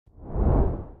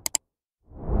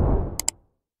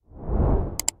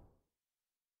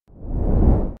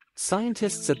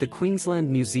Scientists at the Queensland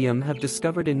Museum have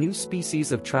discovered a new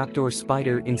species of trapdoor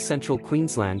spider in central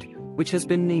Queensland, which has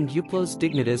been named Euoplos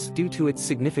Dignitas due to its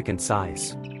significant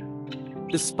size.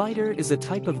 The spider is a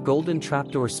type of golden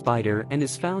trapdoor spider and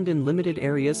is found in limited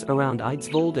areas around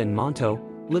Eidsvold and Monto,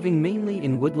 living mainly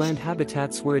in woodland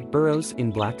habitats where it burrows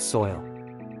in black soil.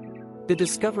 The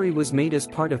discovery was made as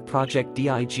part of Project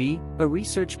DIG, a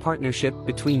research partnership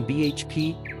between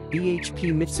BHP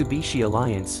Mitsubishi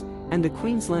Alliance, and the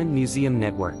Queensland Museum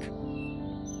Network.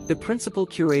 The principal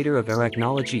curator of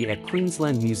Arachnology at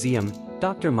Queensland Museum,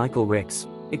 Dr. Michael Ricks,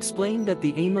 explained that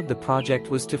the aim of the project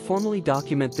was to formally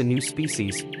document the new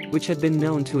species, which had been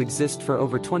known to exist for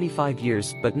over 25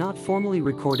 years but not formally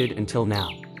recorded until now.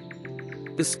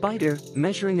 The spider,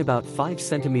 measuring about 5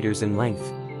 centimeters in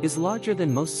length, is larger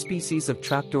than most species of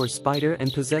trapdoor spider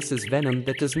and possesses venom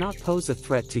that does not pose a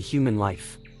threat to human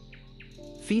life.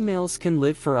 Females can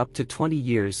live for up to 20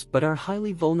 years but are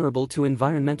highly vulnerable to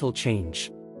environmental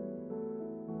change.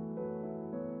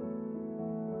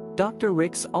 Dr.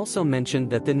 Ricks also mentioned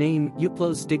that the name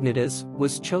Euoplos Dignitas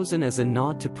was chosen as a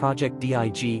nod to Project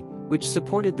DIG, which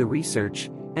supported the research,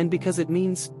 and because it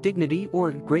means dignity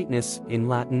or greatness in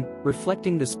Latin,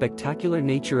 reflecting the spectacular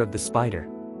nature of the spider.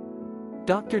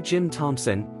 Dr. Jim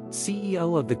Thompson,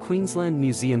 CEO of the Queensland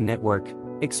Museum Network,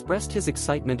 expressed his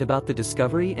excitement about the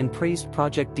discovery and praised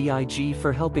Project DIG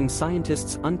for helping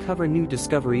scientists uncover new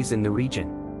discoveries in the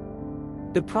region.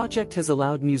 The project has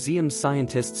allowed museum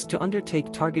scientists to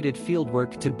undertake targeted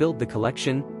fieldwork to build the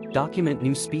collection, document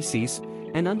new species,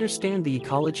 and understand the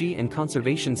ecology and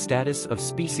conservation status of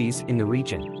species in the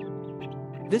region.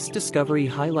 This discovery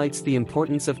highlights the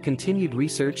importance of continued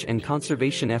research and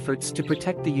conservation efforts to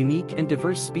protect the unique and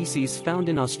diverse species found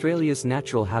in Australia's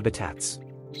natural habitats.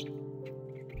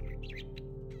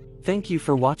 Thank you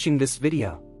for watching this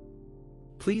video.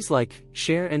 Please like,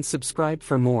 share and subscribe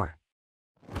for more.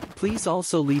 Please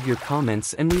also leave your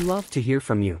comments and we love to hear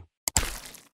from you.